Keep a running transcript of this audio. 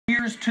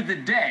years to the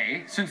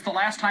day since the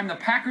last time the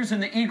Packers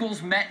and the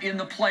Eagles met in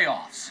the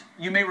playoffs.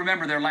 You may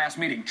remember their last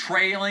meeting,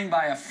 trailing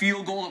by a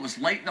field goal. It was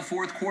late in the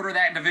fourth quarter of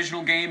that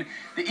divisional game.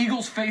 The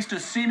Eagles faced a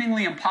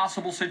seemingly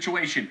impossible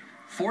situation.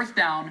 Fourth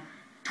down,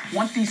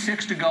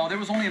 26 to go. There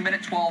was only a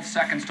minute 12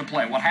 seconds to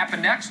play. What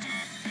happened next?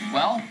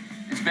 Well,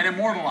 it's been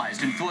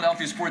immortalized in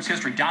Philadelphia sports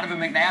history. Donovan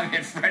McNabb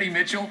hit Freddie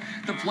Mitchell.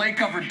 The play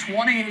covered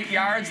 28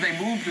 yards. They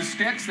moved the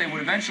sticks. They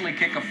would eventually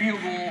kick a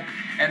field goal,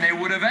 and they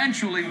would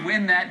eventually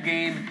win that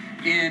game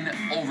in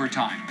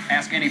overtime.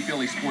 Ask any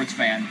Philly sports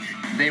fan.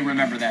 They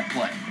remember that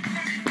play.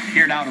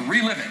 Here now to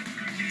relive it,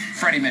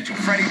 Freddie Mitchell.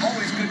 Freddie,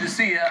 always good to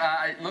see you.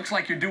 It looks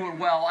like you're doing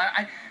well.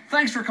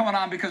 Thanks for coming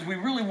on because we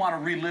really want to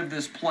relive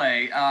this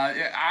play.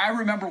 I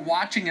remember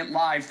watching it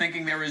live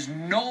thinking there is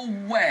no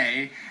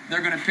way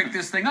they're going to pick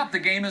this thing up. The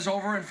game is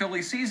over and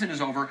Philly's season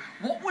is over.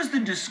 What was the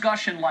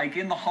discussion like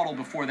in the huddle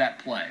before that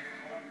play?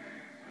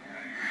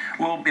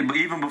 Well,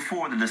 even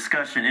before the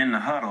discussion in the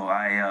huddle,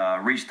 I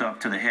reached up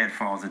to the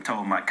headphones and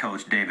told my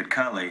coach, David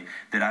Culley,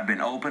 that I've been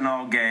open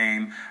all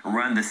game,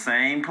 run the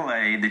same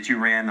play that you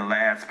ran the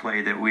last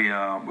play that we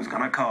was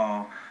going to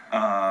call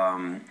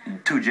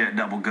two-jet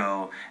double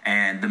go,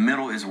 and the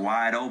middle is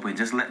wide open.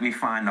 Just let me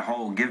find the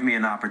hole. Give me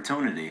an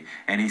opportunity.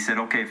 And he said,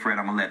 okay, Fred,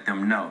 I'm going to let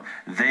them know.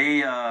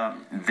 They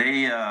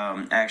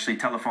actually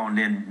telephoned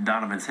in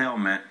Donovan's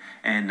helmet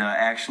and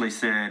actually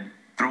said,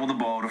 throw the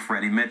ball to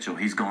Freddie Mitchell.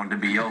 He's going to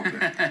be open.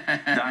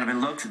 Donovan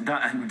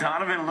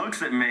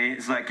looks at me.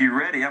 It's like, you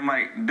ready? I'm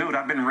like, dude,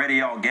 I've been ready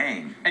all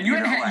game. And you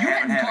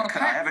hadn't caught a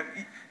catch.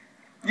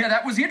 Yeah,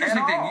 that was the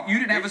interesting thing. You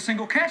didn't have a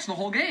single catch the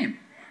whole game.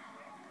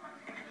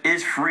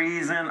 It's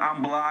freezing.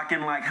 I'm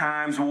blocking like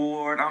Himes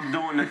Ward. I'm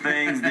doing the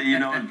things that,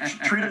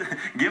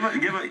 give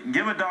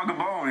a dog a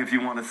bone, if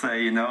you want to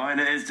say, And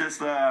it's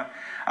just,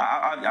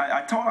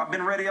 I told I've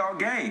been ready all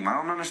game. I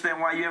don't understand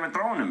why you haven't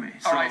thrown to me.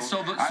 All right,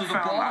 so the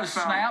ball is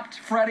snapped,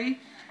 Freddie,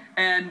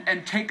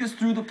 and take us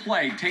through the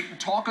play.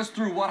 Talk us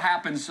through what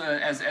happens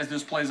as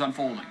this play is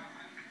unfolding.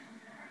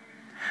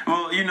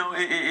 Well,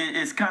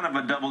 it's kind of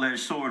a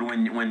double-edged sword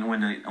when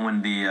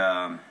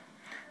the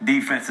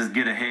defenses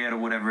get ahead or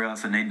whatever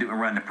else, and they do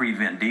run the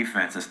prevent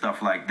defense and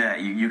stuff like that.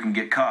 You can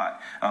get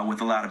caught with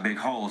a lot of big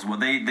holes. Well,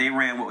 they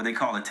ran what they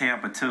call a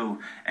Tampa 2,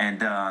 and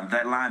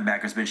that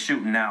linebacker's been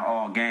shooting now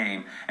all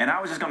game. And I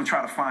was just going to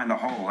try to find a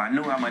hole. I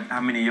knew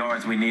how many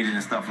yards we needed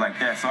and stuff like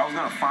that, so I was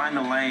going to find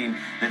a lane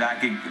that I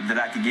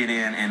could get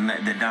in and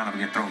that Donovan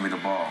could throw me the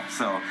ball.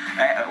 So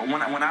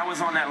when I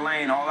was on that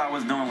lane, all I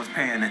was doing was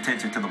paying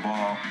attention to the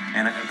ball,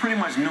 and I pretty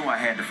much knew I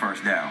had the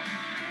first down.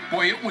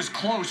 Boy, it was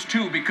close,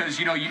 too, because,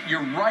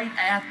 you're right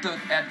at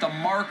the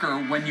marker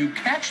when you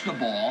catch the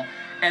ball,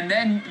 and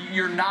then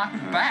you're knocked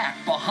back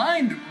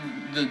behind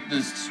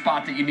the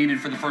spot that you needed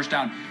for the first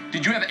down.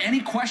 Did you have any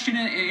question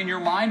in your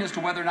mind as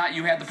to whether or not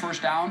you had the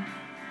first down?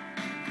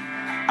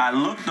 I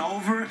looked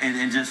over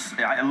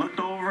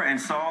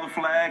and saw the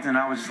flags, and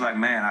I was just like,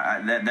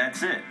 man,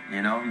 that's it.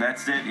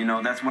 That's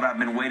it. That's what I've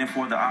been waiting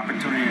for, the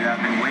opportunity that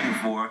I've been waiting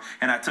for,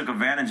 and I took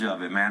advantage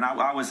of it, man.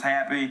 I was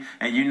happy,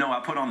 and I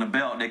put on the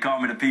belt. They call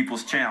me the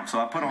people's champ, so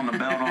I put on the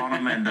belt on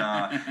them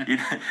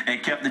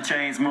and kept the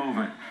chains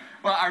moving.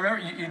 Well, I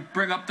remember you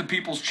bring up the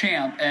people's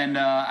champ, and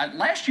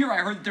last year I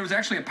heard that there was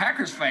actually a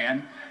Packers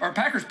fan, or a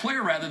Packers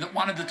player rather, that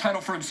wanted the title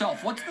for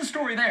himself. What's the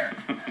story there?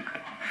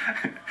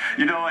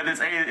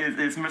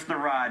 It's Mr.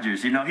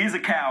 Rogers. He's a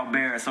cow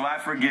bear, so I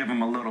forgive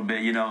him a little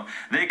bit.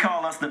 They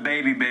call us the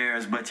baby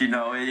bears, but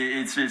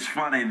it's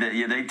funny that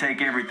they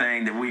take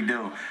everything that we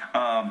do.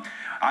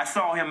 I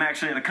saw him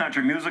actually at the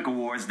Country Music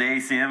Awards, the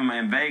ACM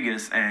in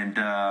Vegas, and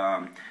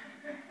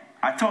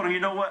I told him, you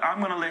know what, I'm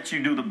going to let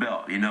you do the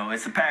belt.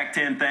 It's a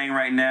Pac-10 thing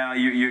right now.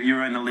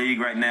 You're in the league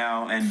right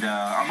now, and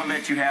I'm going to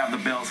let you have the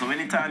belt. So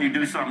anytime you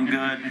do something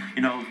good,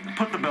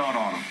 put the belt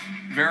on him.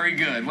 Very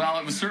good. Well,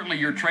 it was certainly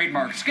your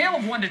trademark. Scale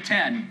of 1 to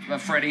 10,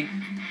 Freddie.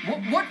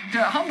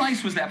 How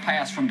nice was that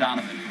pass from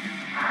Donovan?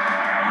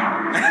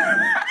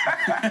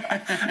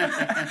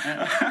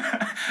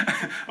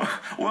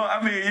 Well,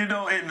 I mean,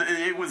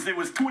 it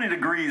was 20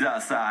 degrees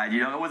outside.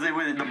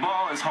 The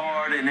ball is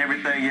hard and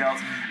everything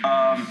else.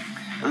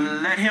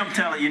 Let him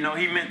tell it.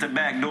 He meant to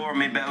backdoor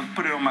me,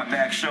 put it on my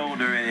back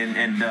shoulder,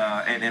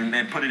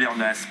 and put it on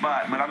that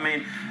spot. But I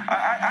mean,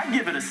 I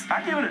give it a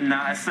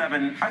 9,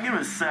 7. I give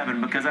it a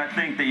 7 because I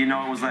think that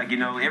it was like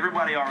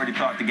everybody already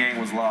thought the game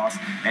was lost,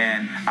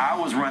 and I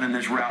was running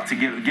this route to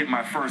get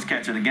my first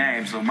catch of the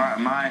game. So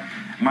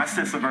my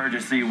sense of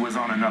urgency was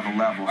on another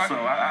level. So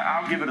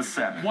I'll give it a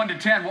 7. 1 to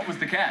 10. What was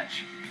the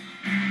catch?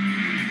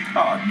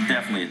 Oh,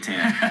 definitely a 10.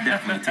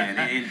 Definitely a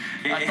 10.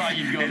 I thought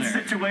you'd go there. In a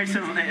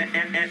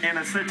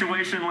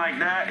situation like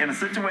that,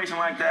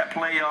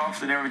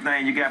 playoffs and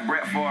everything, you got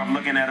Brett Favre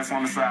looking at us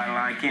on the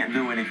sideline, can't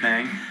do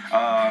anything.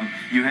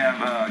 You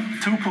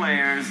have two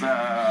players,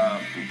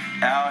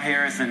 Al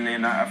Harris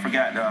and I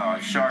forgot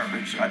Sharp.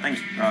 I think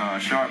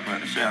Sharp.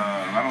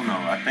 I don't know.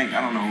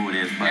 I don't know who it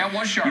is. But, yeah, it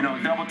was Sharp. You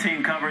know, double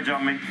team coverage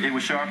on me. It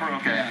was Sharper.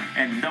 Okay. Yeah.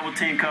 And double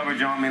team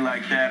coverage on me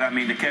like that. I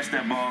mean, to catch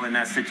that ball in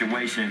that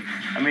situation.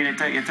 I mean, it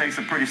takes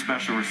a pretty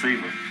special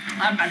receiver.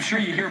 I'm sure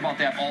you hear about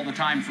that all the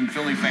time from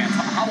Philly fans.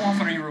 How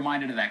often are you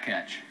reminded of that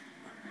catch?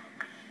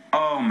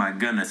 Oh, my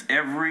goodness,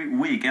 every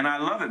week. And I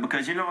love it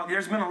because, you know,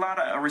 there's been a lot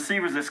of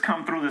receivers that's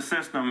come through the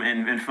system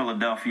in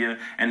Philadelphia,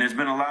 and there's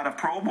been a lot of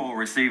Pro Bowl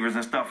receivers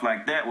and stuff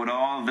like that with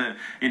all the,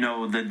 you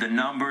know, the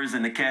numbers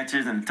and the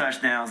catches and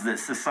touchdowns that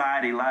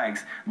society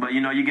likes. But,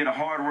 you know, you get a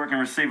hard-working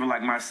receiver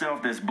like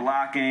myself that's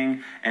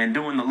blocking and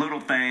doing the little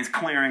things,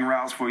 clearing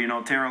routes for, you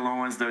know, Terrell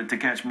Owens to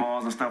catch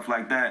balls and stuff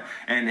like that,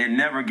 and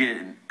never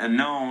get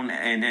known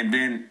and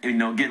then, you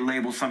know, get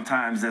labeled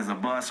sometimes as a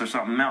bust or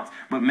something else,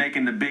 but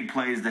making the big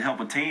plays to help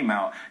a team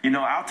out. You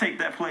know, I'll take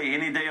that play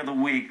any day of the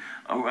week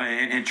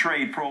and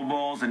trade Pro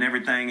Bowls and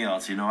everything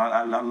else. You know,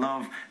 I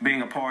love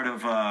being a part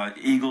of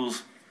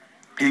Eagles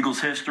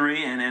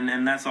history,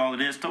 and that's all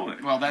it is to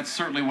it. Well, that's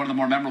certainly one of the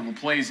more memorable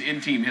plays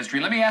in team history.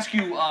 Let me ask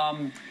you,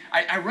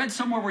 I read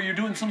somewhere where you're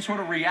doing some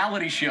sort of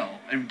reality show,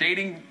 a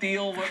dating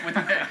deal with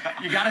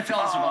you got to tell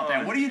us about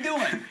that. What are you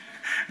doing?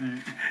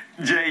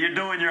 Jay, you're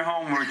doing your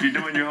homework. You're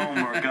doing your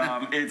homework.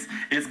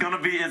 It's gonna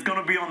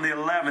be on the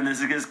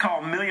 11th. It's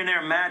called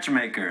Millionaire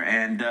Matchmaker,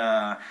 and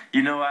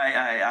you know,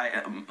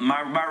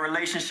 my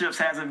relationships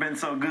hasn't been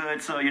so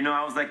good, so you know,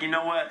 I was like, you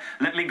know what?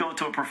 Let me go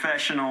to a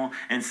professional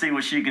and see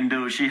what she can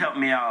do. She helped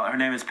me out. Her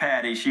name is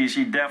Patty.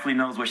 She definitely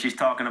knows what she's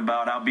talking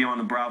about. I'll be on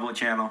the Bravo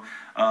channel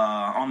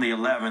on the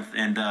 11th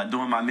and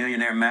doing my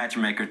Millionaire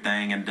Matchmaker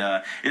thing,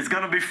 and it's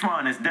gonna be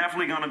fun. It's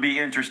definitely gonna be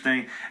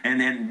interesting. And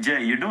then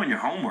Jay, you're doing your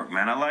homework,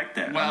 man. I like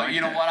that. Well, like you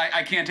know what?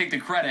 I can't take the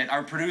credit.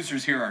 Our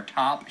producers here are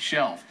top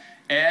shelf.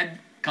 Ed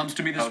comes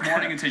to me this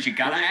morning and says you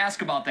got to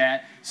ask about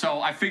that.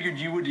 So I figured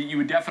you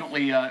would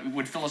definitely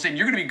would fill us in.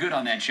 You're going to be good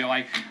on that show.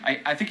 I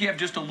think you have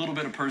just a little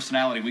bit of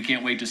personality. We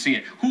can't wait to see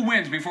it. Who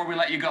wins before we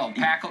let you go?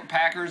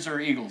 Packers or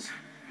Eagles?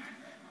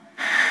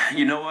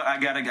 You know what? I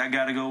gotta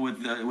go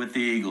with the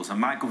Eagles. And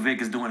Michael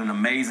Vick is doing an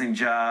amazing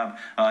job.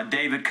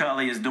 David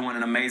Culley is doing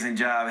an amazing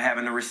job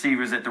having the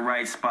receivers at the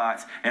right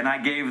spots. And I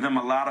gave them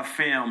a lot of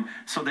film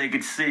so they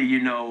could see, you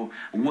know,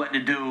 what to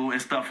do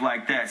and stuff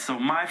like that. So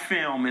my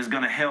film is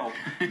gonna help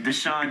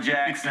Deshaun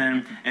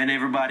Jackson and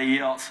everybody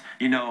else,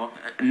 you know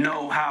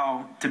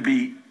how to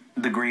beat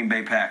the Green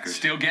Bay Packers.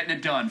 Still getting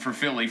it done for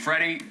Philly.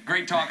 Freddie,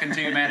 great talking to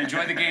you, man.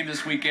 Enjoy the game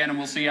this weekend, and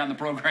we'll see you on the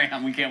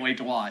program. We can't wait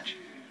to watch.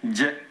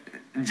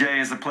 Jay,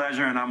 it's a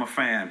pleasure, and I'm a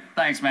fan.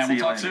 Thanks, man. We'll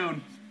talk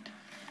soon.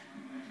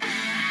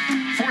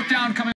 Fourth down coming.